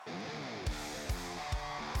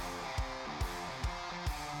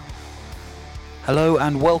Hello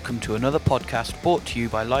and welcome to another podcast brought to you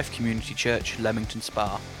by Life Community Church, Leamington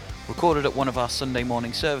Spa. Recorded at one of our Sunday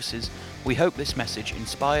morning services, we hope this message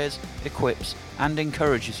inspires, equips and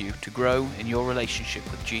encourages you to grow in your relationship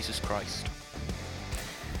with Jesus Christ.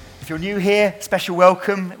 If you're new here, special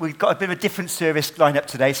welcome. We've got a bit of a different service lined up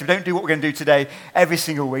today, so we don't do what we're going to do today every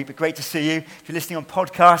single week, but great to see you. If you're listening on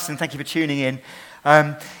podcasts, and thank you for tuning in.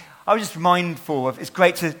 I was just mindful of, it's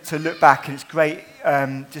great to look back, and it's great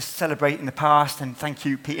just celebrating the past, and thank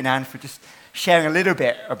you, Pete and Anne, for just sharing a little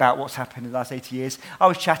bit about what's happened in the last 80 years. I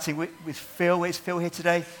was chatting with Phil. Is Phil here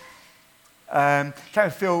today? Chatting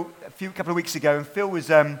with Phil a couple of weeks ago, and Phil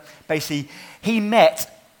was basically, he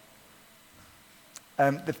met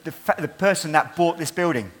the person that bought this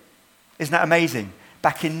building. Isn't that amazing?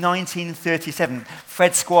 Back in 1937,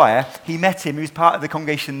 Fred Squire, he met him. He was part of the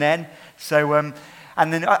congregation then. So,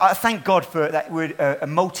 and then I thank God for that. We're a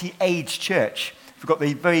multi-age church. We've got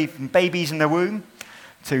from babies in the womb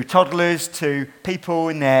to toddlers to people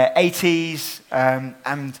in their 80s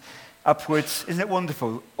and upwards. Isn't it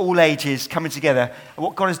wonderful? All ages coming together. And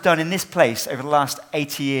what God has done in this place over the last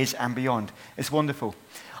 80 years and beyond. It's wonderful.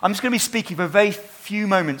 I'm just going to be speaking for a very few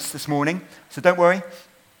moments this morning, so don't worry,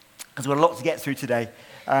 because we've got a lot to get through today.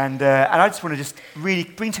 And I just want to just really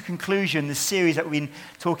bring to conclusion the series that we've been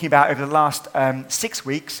talking about over the last 6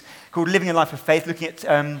 weeks, called Living a Life of Faith, looking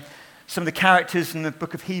at some of the characters in the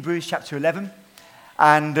book of Hebrews, chapter 11.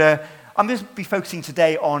 And I'm going to be focusing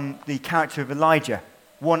today on the character of Elijah,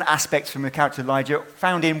 one aspect from the character of Elijah,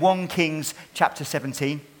 found in 1 Kings, chapter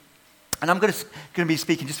 17. And I'm going to be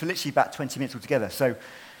speaking just for literally about 20 minutes altogether. So,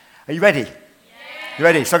 are you ready? Yeah. You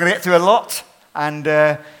ready? So I'm going to get through a lot, and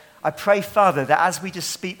I pray, Father, that as we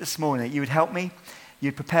just speak this morning, that you would help me,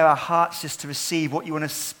 you'd prepare our hearts just to receive what you want to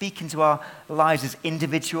speak into our lives as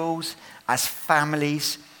individuals, as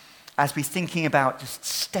families, as we're thinking about just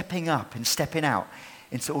stepping up and stepping out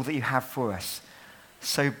into all that you have for us.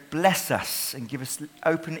 So bless us and give us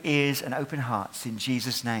open ears and open hearts in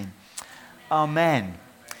Jesus' name. Amen.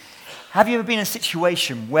 Have you ever been in a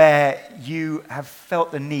situation where you have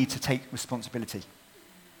felt the need to take responsibility?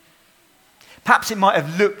 Perhaps it might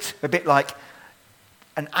have looked a bit like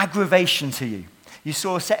an aggravation to you. You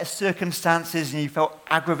saw a set of circumstances and you felt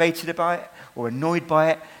aggravated by it or annoyed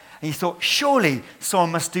by it, and you thought, surely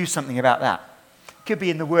someone must do something about that. It could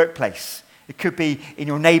be in the workplace. It could be in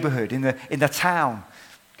your neighborhood, in the town.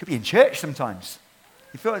 It could be in church sometimes.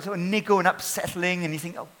 You feel sort of niggle and upsettling, and you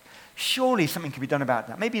think, oh, surely something can be done about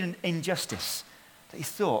that. Maybe an injustice that you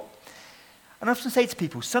thought. And I often say to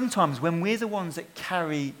people, sometimes when we're the ones that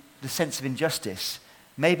carry the sense of injustice,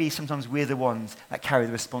 maybe sometimes we're the ones that carry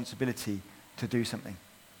the responsibility to do something.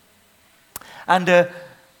 And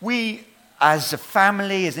we, as a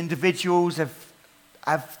family, as individuals, have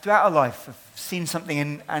throughout our life have seen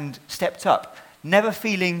something and stepped up, never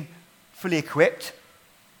feeling fully equipped,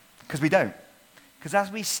 because we don't. Because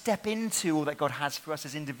as we step into all that God has for us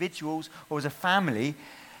as individuals or as a family,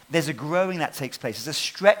 there's a growing that takes place. There's a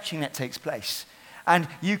stretching that takes place. And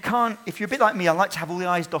you can't, if you're a bit like me, I like to have all the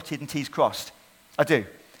I's dotted and T's crossed. I do.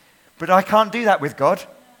 But I can't do that with God,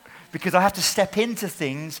 because I have to step into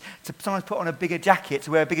things to sometimes put on a bigger jacket,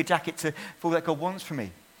 to wear a bigger jacket for all that God wants from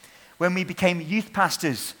me. When we became youth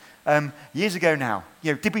pastors years ago now,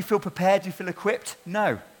 did we feel prepared? Did we feel equipped?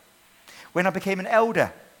 No. When I became an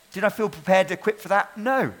elder, did I feel prepared, equipped for that?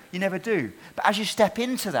 No, you never do. But as you step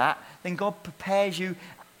into that, then God prepares you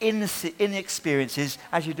in the experiences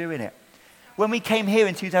as you're doing it. When we came here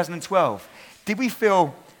in 2012, did we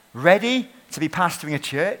feel ready to be pastoring a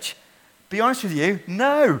church? Be honest with you,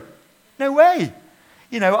 no way.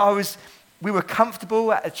 We were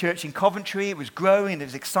comfortable at a church in Coventry. It was growing, it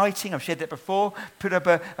was exciting. I've shared that before. Put up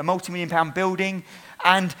a multi-million-pound building,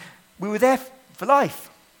 and we were there for life.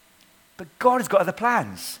 But God has got other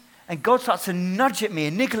plans. And God starts to nudge at me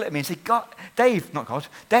and niggle at me and say, Dave,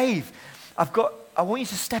 I want you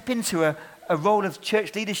to step into a role of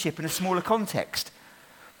church leadership in a smaller context.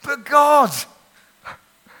 But God!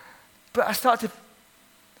 But I said,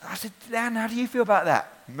 Dan, how do you feel about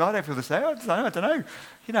that? I don't feel the same. I don't know.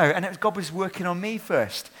 And God was working on me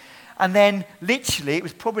first. And then literally,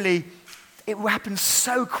 it happened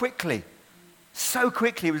so quickly. So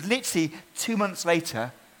quickly. It was literally 2 months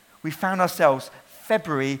later, we found ourselves,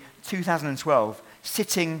 February 2012,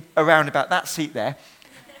 sitting around about that seat there.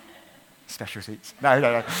 Special seats.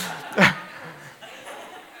 No.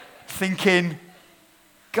 Thinking,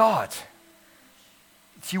 God,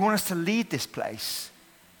 do you want us to lead this place?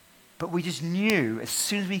 But we just knew as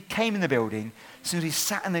soon as we came in the building, as soon as we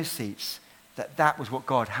sat in those seats, that was what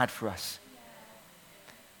God had for us.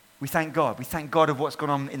 We thank God. We thank God of what's gone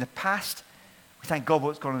on in the past. We thank God for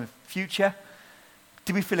what's gone on in the future.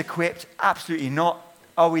 Do we feel equipped? Absolutely not.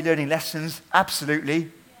 Are we learning lessons?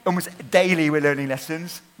 Absolutely. Almost daily we're learning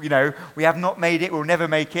lessons. We have not made it, we'll never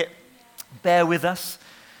make it. Bear with us.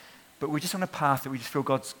 But we're just on a path that we just feel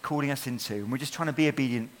God's calling us into, and we're just trying to be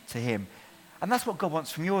obedient to him. And that's what God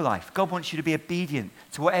wants from your life. God wants you to be obedient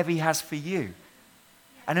to whatever he has for you.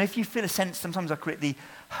 And if you feel a sense, sometimes I call it the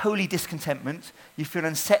holy discontentment, you feel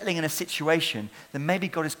unsettling in a situation, then maybe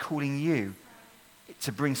God is calling you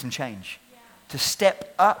to bring some change, to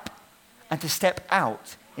step up and to step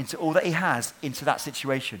out into all that he has into that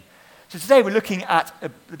situation. So today we're looking at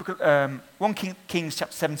the book of 1 Kings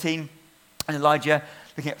chapter 17 and Elijah,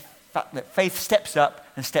 looking at the fact that faith steps up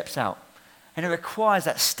and steps out. And it requires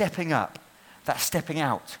that stepping up, that stepping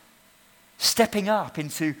out. Stepping up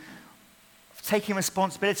into taking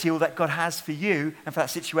responsibility all that God has for you and for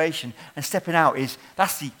that situation, and stepping out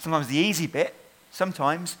that's sometimes the easy bit,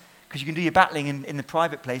 sometimes, because you can do your battling in the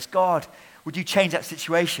private place. God, would you change that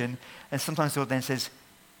situation? And sometimes the Lord then says,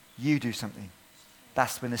 you do something.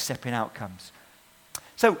 That's when the stepping out comes.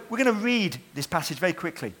 So we're going to read this passage very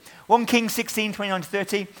quickly. 1 Kings 16, 29 to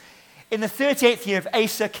 30. In the 38th year of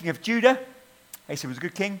Asa, king of Judah, Asa was a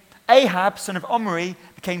good king, Ahab, son of Omri,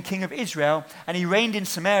 became king of Israel, and he reigned in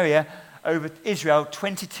Samaria over Israel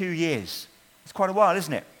 22 years. It's quite a while,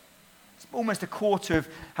 isn't it? It's almost a quarter of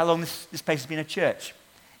how long this place has been a church.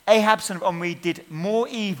 Ahab, son of Omri, did more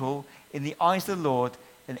evil in the eyes of the Lord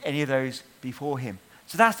than any of those before him.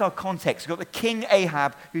 So that's our context. We've got the king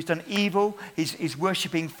Ahab, who's done evil. He's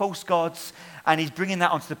worshipping false gods, and he's bringing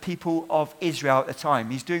that onto the people of Israel at the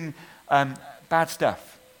time. He's doing bad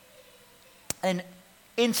stuff. And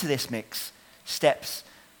into this mix steps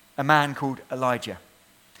a man called Elijah.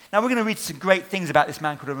 Now we're going to read some great things about this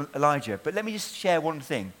man called Elijah, but let me just share one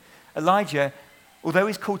thing. Elijah, although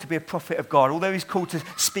he's called to be a prophet of God, although he's called to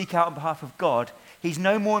speak out on behalf of God, he's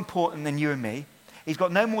no more important than you and me. He's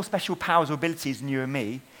got no more special powers or abilities than you and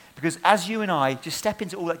me, because as you and I just step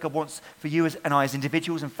into all that God wants for you and I as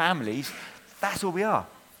individuals and families, that's all we are.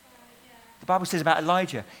 The Bible says about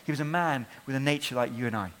Elijah, he was a man with a nature like you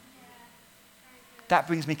and I. That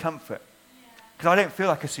brings me comfort, because I don't feel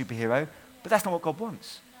like a superhero, but that's not what God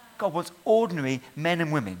wants. God wants ordinary men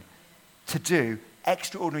and women to do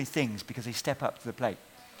extraordinary things because they step up to the plate.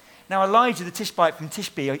 Now Elijah the Tishbite from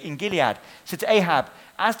Tishbe in Gilead said to Ahab,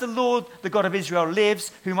 as the Lord, the God of Israel,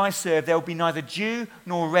 lives, whom I serve, there will be neither dew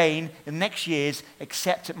nor rain in the next years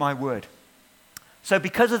except at my word. So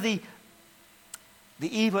because of the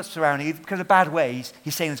evil that's surrounding you, because of bad ways,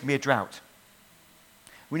 he's saying there's going to be a drought.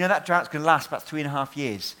 We know that drought's going to last about 3.5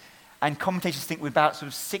 years. And commentators think we're about sort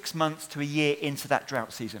of 6 months to a year into that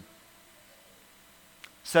drought season.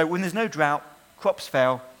 So when there's no drought, crops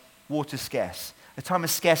fail, water's scarce. A time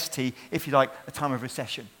of scarcity, if you like, a time of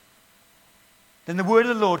recession. Then the word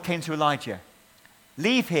of the Lord came to Elijah.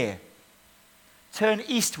 Leave here, turn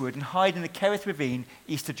eastward and hide in the Kerith ravine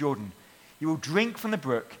east of Jordan. You will drink from the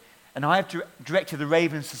brook, and I have directed the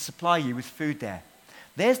ravens to supply you with food there.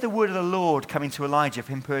 There's the word of the Lord coming to Elijah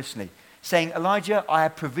for him personally, saying, Elijah, I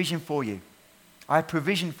have provision for you. I have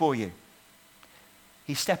provision for you.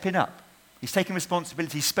 He's stepping up. He's taking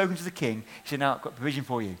responsibility. He's spoken to the king. He said, now I've got provision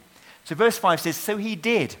for you. So verse 5 says, so he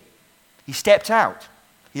did. He stepped out.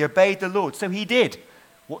 He obeyed the Lord. So he did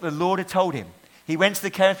what the Lord had told him. He went to the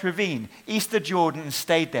Kerith ravine, east of Jordan, and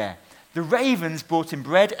stayed there. The ravens brought him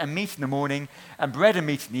bread and meat in the morning, and bread and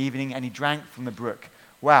meat in the evening, and he drank from the brook.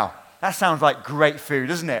 Wow, that sounds like great food,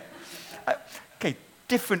 doesn't it? Okay,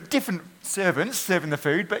 different servants serving the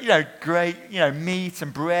food, but great, meat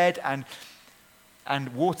and bread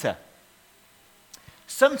and water.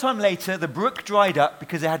 Sometime later, the brook dried up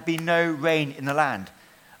because there had been no rain in the land.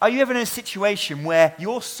 Are you ever in a situation where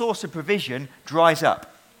your source of provision dries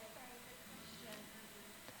up?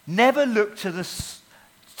 Never look to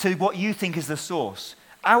what you think is the source.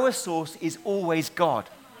 Our source is always God.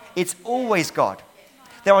 It's always God.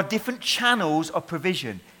 There are different channels of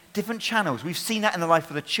provision, different channels. We've seen that in the life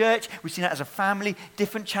of the church. We've seen that as a family,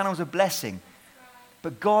 different channels of blessing.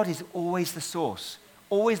 But God is always the source.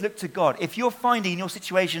 Always look to God. If you're finding in your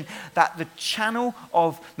situation that the channel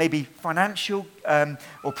of maybe financial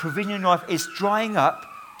or provision in life is drying up,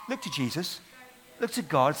 look to Jesus. Look to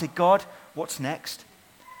God. Say, God, what's next?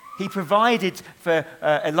 He provided for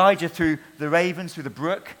Elijah through the ravens, through the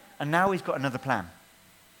brook, and now he's got another plan.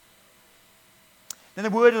 Then the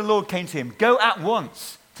word of the Lord came to him. Go at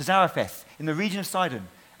once to Zarephath in the region of Sidon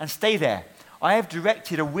and stay there. I have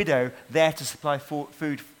directed a widow there to supply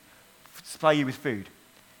you with food.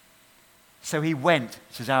 So he went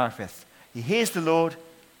to Zarephath. He hears the Lord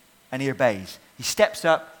and he obeys. He steps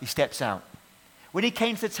up, he steps out. When he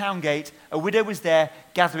came to the town gate, a widow was there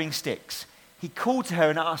gathering sticks. he called to her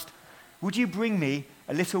and asked, "Would you bring me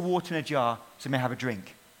a little water in a jar so I may have a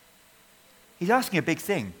drink?" He's asking a big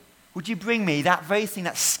thing. Would you bring me that very thing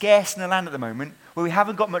that's scarce in the land at the moment, where we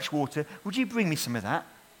haven't got much water? Would you bring me some of that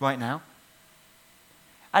right now?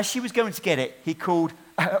 As she was going to get it, he called,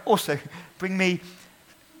 also, bring me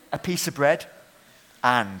a piece of bread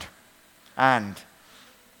and bring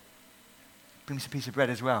me some piece of bread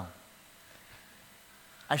as well.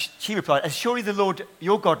 As she replied, "As surely the Lord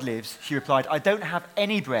your God lives," she replied, "I don't have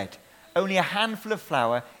any bread, only a handful of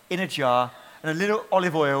flour in a jar and a little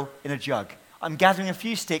olive oil in a jug. I'm gathering a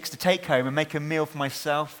few sticks to take home and make a meal for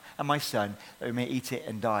myself and my son, that we may eat it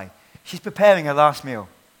and die." She's preparing her last meal,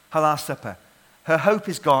 her last supper. Her hope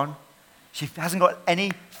is gone. She hasn't got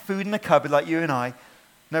any food in the cupboard like you and I,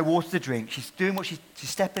 no water to drink. She's doing what she's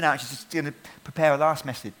stepping out. She's just going to prepare her last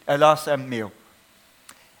meal.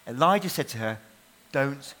 Elijah said to her,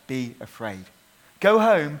 "Don't be afraid. Go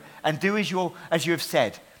home and do as you have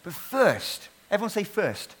said. But first," everyone say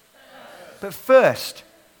first. "But first,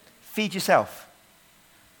 feed yourself.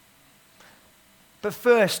 But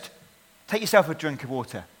first, take yourself a drink of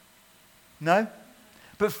water." No?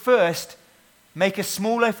 "But first, make a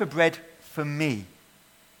small loaf of bread for me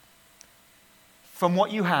from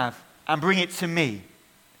what you have and bring it to me.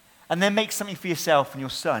 And then make something for yourself and your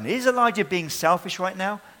son." Is Elijah being selfish right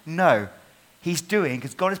now? No. He's doing,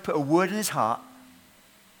 because God has put a word in his heart.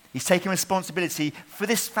 He's taking responsibility for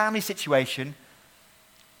this family situation,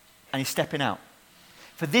 and he's stepping out.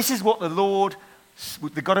 "For this is what the Lord,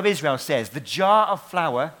 the God of Israel, says, the jar of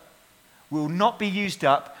flour will not be used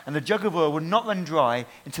up, and the jug of oil will not run dry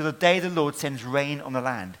until the day the Lord sends rain on the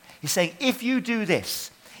land." He's saying, if you do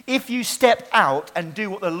this, if you step out and do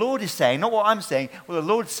what the Lord is saying, not what I'm saying, what the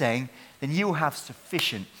Lord's saying, then you will have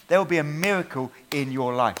sufficient. There will be a miracle in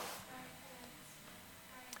your life.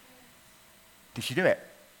 Did she do it?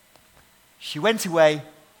 She went away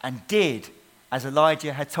and did as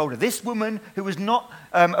Elijah had told her. This woman, who was not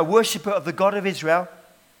a worshipper of the God of Israel,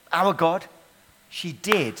 our God, she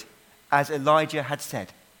did as Elijah had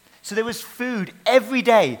said. So there was food every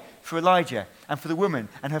day for Elijah and for the woman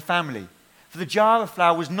and her family. For the jar of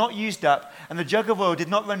flour was not used up, and the jug of oil did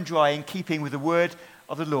not run dry, in keeping with the word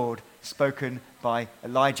of the Lord spoken by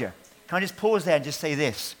Elijah. Can I just pause there and just say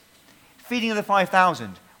this? Feeding of the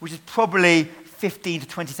 5,000, which is probably 15 to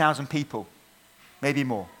 20,000 people, maybe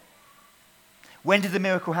more. When did the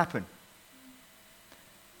miracle happen?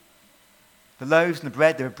 The loaves and the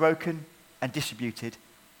bread, they were broken and distributed.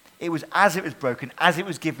 It was as it was broken, as it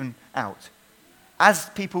was given out. As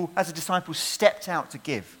the disciples stepped out to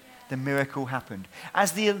give, the miracle happened.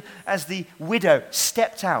 As the widow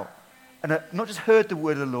stepped out and not just heard the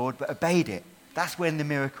word of the Lord, but obeyed it, that's when the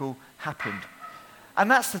miracle happened. And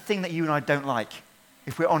that's the thing that you and I don't like,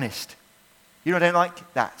 if we're honest. You and I don't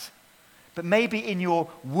like that. But maybe in your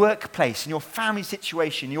workplace, in your family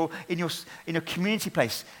situation, in your community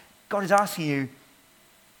place, God is asking you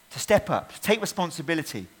to step up, to take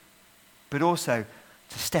responsibility, but also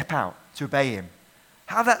to step out, to obey him.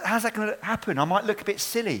 How's that going to happen? I might look a bit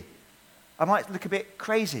silly. I might look a bit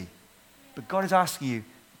crazy. But God is asking you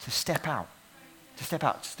to step out, just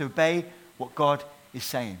to obey what God is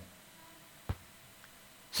saying.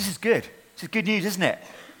 This is good. This is good news, isn't it?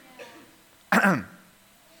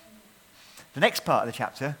 The next part of the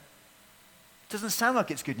chapter doesn't sound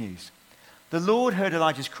like it's good news. The Lord heard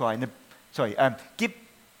Elijah's cry. Can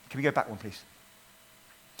we go back one, please?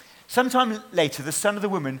 Sometime later, the son of the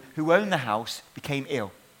woman who owned the house became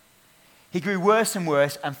ill. He grew worse and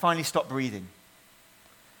worse and finally stopped breathing.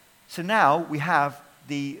 So now we have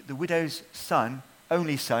the widow's son,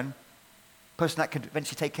 only son, person that could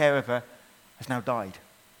eventually take care of her, has now died.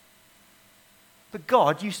 But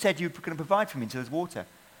God, you said you were going to provide for me until there's water.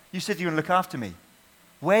 You said you were going to look after me.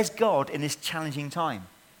 Where's God in this challenging time?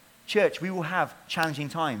 Church, we will have challenging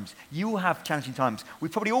times. You will have challenging times.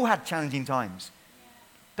 We've probably all had challenging times.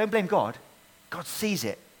 Don't blame God. God sees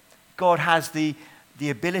it. God has the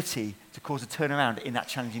ability to cause a turnaround in that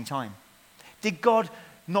challenging time. Did God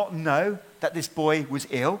not know that this boy was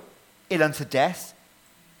ill unto death?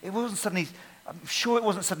 I'm sure it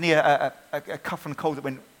wasn't suddenly a cough and cold that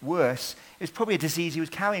went worse. It was probably a disease he was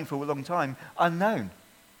carrying for a long time, unknown.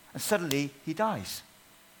 And suddenly he dies.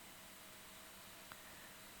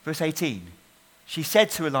 Verse 18, she said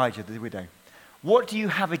to Elijah, the widow, "What do you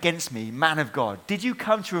have against me, man of God? Did you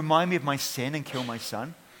come to remind me of my sin and kill my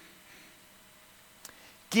son?"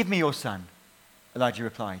 "Give me your son," Elijah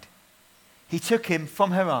replied. He took him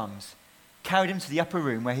from her arms, carried him to the upper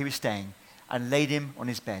room where he was staying, and laid him on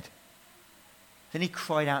his bed. Then he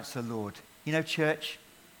cried out to the Lord. You know, church,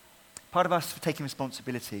 part of us for taking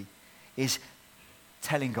responsibility is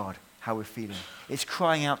telling God, how we're feeling. It's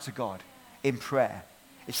crying out to God in prayer.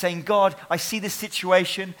 It's saying, God, I see this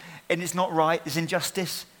situation and it's not right, there's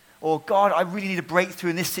injustice. Or, God, I really need a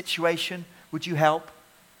breakthrough in this situation. Would you help?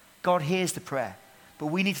 God hears the prayer. But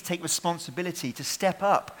we need to take responsibility to step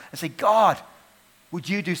up and say, God, would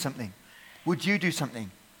you do something? Would you do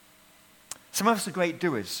something? Some of us are great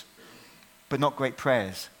doers, but not great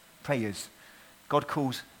prayers. God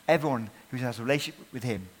calls everyone who has a relationship with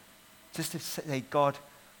him just to say, God,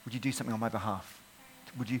 would you do something on my behalf?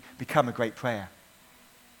 Would you become a great prayer?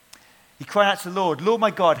 He cried out to the Lord, Lord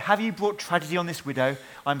my God, have you brought tragedy on this widow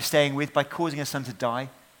I'm staying with by causing her son to die?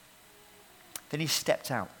 Then he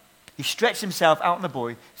stepped out. He stretched himself out on the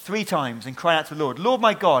boy 3 times and cried out to the Lord, Lord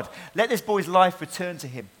my God, let this boy's life return to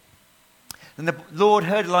him. Then the Lord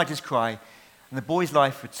heard Elijah's cry, and the boy's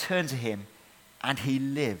life returned to him, and he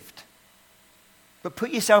lived. But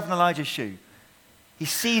put yourself in Elijah's shoe. He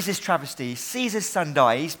sees this travesty, he sees his son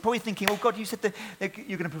die. He's probably thinking, oh God, you said that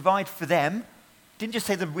you're going to provide for them. Didn't just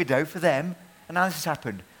say the widow, for them. And now this has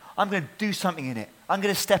happened. I'm going to do something in it. I'm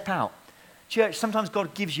going to step out. Church, sometimes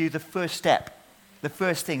God gives you the first step, the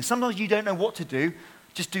first thing. Sometimes you don't know what to do.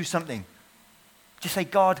 Just do something. Just say,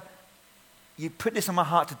 God, you put this on my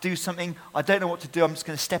heart to do something. I don't know what to do. I'm just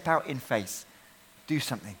going to step out in faith. Do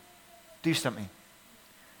something. Do something.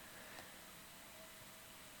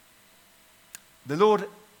 The Lord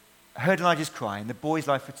heard Elijah's cry, and the boy's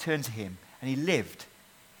life returned to him, and he lived.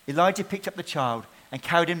 Elijah picked up the child and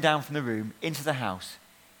carried him down from the room into the house.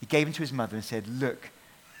 He gave him to his mother and said, look,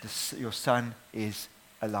 your son is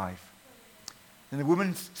alive. Then the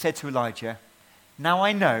woman said to Elijah, now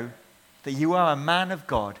I know that you are a man of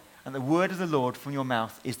God, and the word of the Lord from your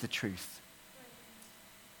mouth is the truth.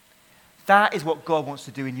 That is what God wants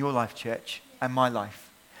to do in your life, church, and my life.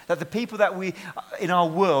 That the people that we, in our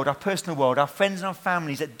world, our personal world, our friends and our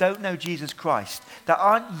families that don't know Jesus Christ, that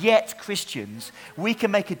aren't yet Christians, we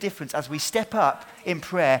can make a difference as we step up in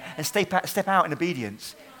prayer and step out in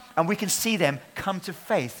obedience. And we can see them come to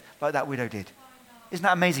faith like that widow did. Isn't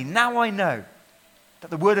that amazing? Now I know that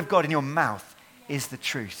the word of God in your mouth is the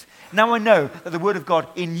truth. Now I know that the word of God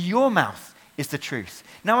in your mouth is the truth.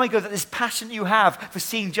 Now I know that this passion that you have for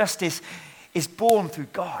seeing justice is born through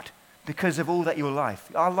God. Because of all that your life.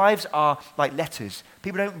 Our lives are like letters.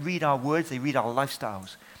 People don't read our words, they read our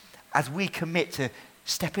lifestyles. As we commit to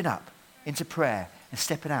stepping up into prayer and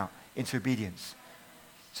stepping out into obedience.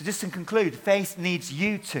 So just to conclude, faith needs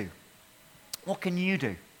you too. What can you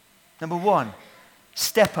do? Number 1,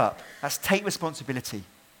 step up. That's take responsibility.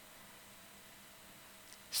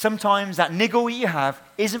 Sometimes that niggle that you have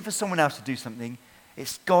isn't for someone else to do something.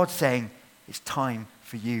 It's God saying it's time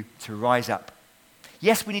for you to rise up.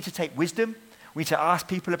 Yes, we need to take wisdom. We need to ask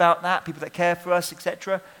people about that, people that care for us,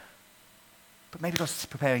 etc. But maybe God's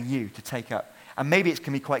preparing you to take up. And maybe it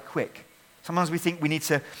can be quite quick. Sometimes we think we need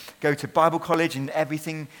to go to Bible college and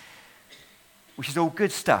everything, which is all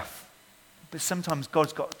good stuff. But sometimes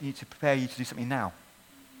God's got you to prepare you to do something now.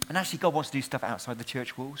 And actually God wants to do stuff outside the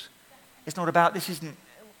church walls. It's not about,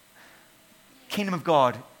 Kingdom of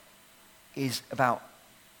God is about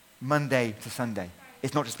Monday to Sunday.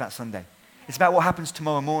 It's not just about Sunday. It's about what happens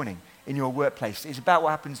tomorrow morning in your workplace. It's about what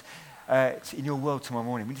happens in your world tomorrow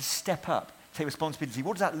morning. We need to step up, take responsibility.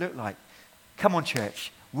 What does that look like? Come on,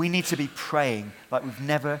 church. We need to be praying like we've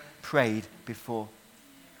never prayed before.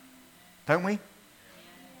 Don't we?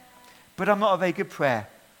 But I'm not a very good prayer.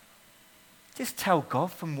 Just tell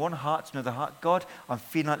God from one heart to another heart, God, I'm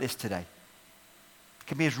feeling like this today. It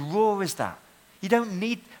can be as raw as that. You don't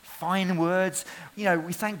need fine words. You know,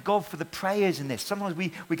 we thank God for the prayers in this. Sometimes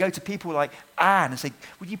we go to people like Anne and say,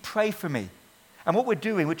 would you pray for me? And what we're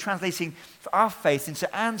doing, we're translating our faith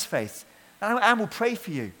into Anne's faith. And Anne will pray for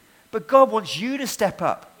you. But God wants you to step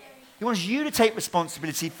up. He wants you to take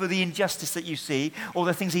responsibility for the injustice that you see or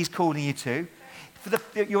the things he's calling you to.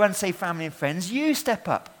 For your unsafe family and friends, you step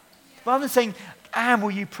up. Rather than saying, Anne,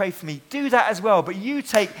 will you pray for me? Do that as well. But you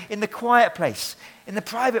take in the quiet place, in the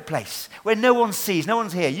private place, where no one sees, no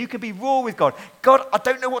one's here. You can be raw with God. God, I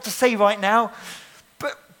don't know what to say right now,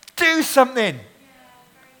 but do something.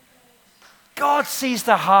 God sees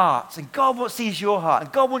the heart, and God sees your heart,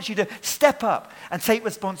 and God wants you to step up and take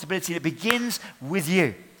responsibility. It begins with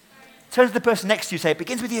you. Turn to the person next to you and say, it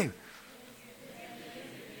begins with you.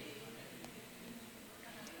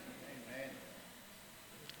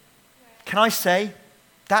 Can I say,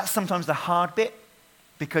 that's sometimes the hard bit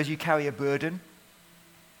because you carry a burden.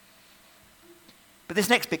 But this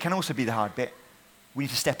next bit can also be the hard bit. We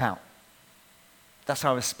need to step out. That's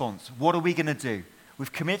our response. What are we going to do?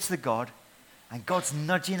 We've committed to God, and God's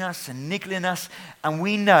nudging us and niggling us, and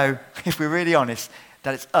we know, if we're really honest,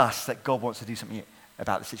 that it's us that God wants to do something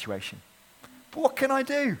about the situation. But what can I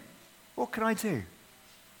do? What can I do?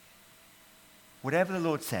 Whatever the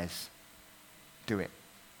Lord says, do it.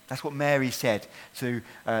 That's what Mary said to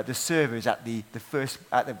the servers at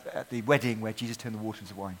the wedding where Jesus turned the water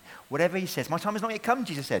into wine. Whatever he says, my time has not yet come,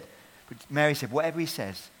 Jesus said. But Mary said, whatever he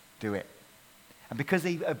says, do it. And because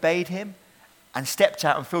they obeyed him and stepped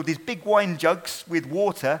out and filled these big wine jugs with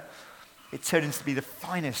water, it turned into be the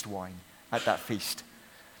finest wine at that feast.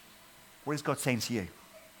 What is God saying to you?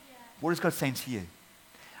 What is God saying to you?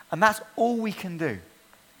 And that's all we can do.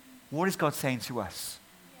 What is God saying to us?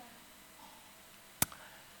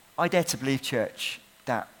 I dare to believe, church,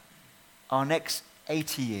 that our next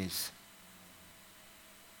 80 years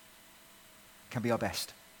can be our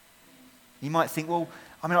best. You might think, well,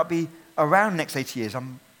 I may not be around the next 80 years.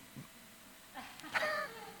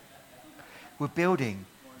 We're building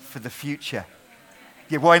for the future.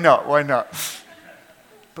 Yeah, why not? Why not?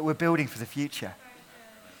 But we're building for the future.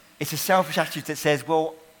 It's a selfish attitude that says,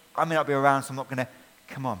 well, I may not be around, so I'm not going to.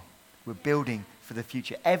 Come on. We're building for the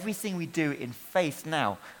future. Everything we do in faith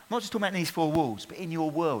now, I'm not just talking about in these four walls, but in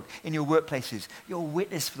your world, in your workplaces, you're a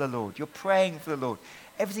witness for the Lord. You're praying for the Lord.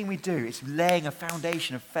 Everything we do is laying a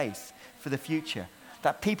foundation of faith for the future.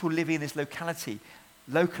 That people living in this locality,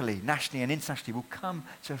 locally, nationally, and internationally will come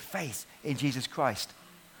to faith in Jesus Christ.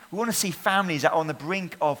 We want to see families that are on the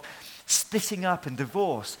brink of splitting up and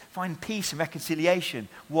divorce find peace and reconciliation.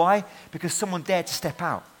 Why? Because someone dared to step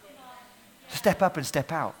out. To step up and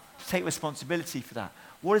step out. To take responsibility for that.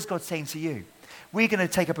 What is God saying to you? We're going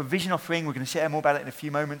to take up a vision offering. We're going to share more about it in a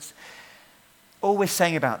few moments. All we're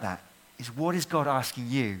saying about that is, what is God asking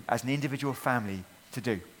you as an individual family to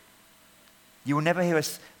do? You will never hear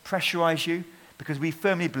us pressurize you, because we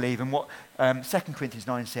firmly believe in what 2 Corinthians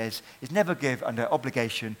 9 says, is never give under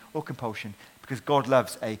obligation or compulsion, because God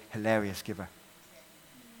loves a hilarious giver.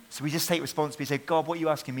 So we just take responsibility and say, God, what are you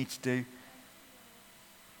asking me to do?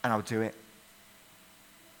 And I'll do it.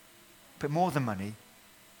 But more than money,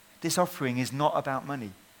 this offering is not about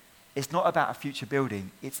money. It's not about a future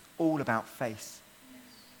building. It's all about faith.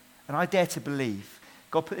 And I dare to believe,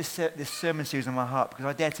 God put this sermon series on my heart because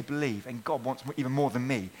I dare to believe, and God wants even more than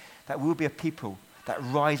me, that we'll be a people that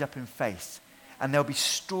rise up in faith. And there'll be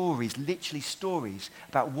stories, literally stories,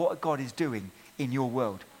 about what God is doing in your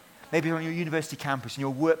world. Maybe on your university campus, in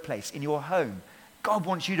your workplace, in your home. God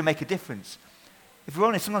wants you to make a difference. If we're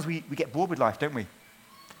honest, sometimes we get bored with life, don't we?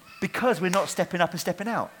 Because we're not stepping up and stepping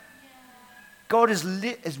out. God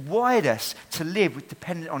has wired us to live with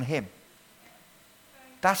dependent on him.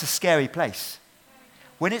 That's a scary place.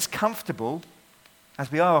 When it's comfortable,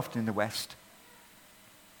 as we are often in the West,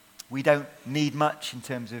 we don't need much in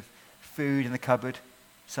terms of food in the cupboard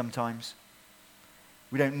sometimes.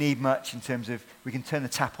 We don't need much in terms of, we can turn the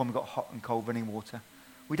tap on, we've got hot and cold running water.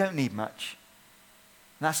 We don't need much.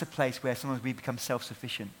 And that's a place where sometimes we become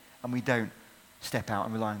self-sufficient and we don't step out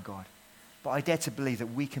and rely on God. But I dare to believe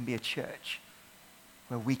that we can be a church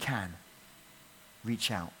where we can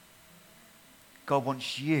reach out. God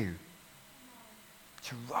wants you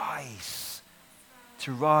to rise.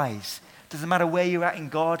 To rise. Doesn't matter where you're at in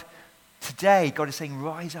God. Today, God is saying,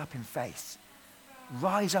 rise up in faith.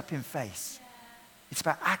 Rise up in faith. It's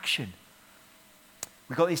about action.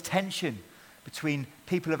 We've got this tension between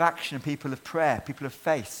people of action and people of prayer, people of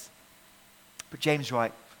faith. But James is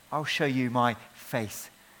right, I'll show you my faith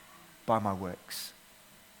by my works.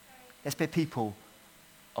 Let's be people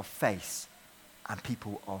of faith and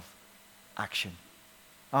people of action.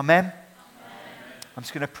 Amen? Amen. I'm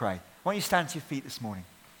just going to pray. Why don't you stand to your feet this morning?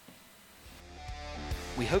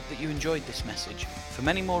 We hope that you enjoyed this message. For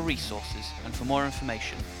many more resources and for more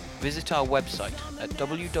information, visit our website at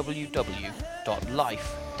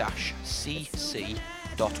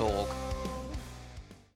www.life-cc.org.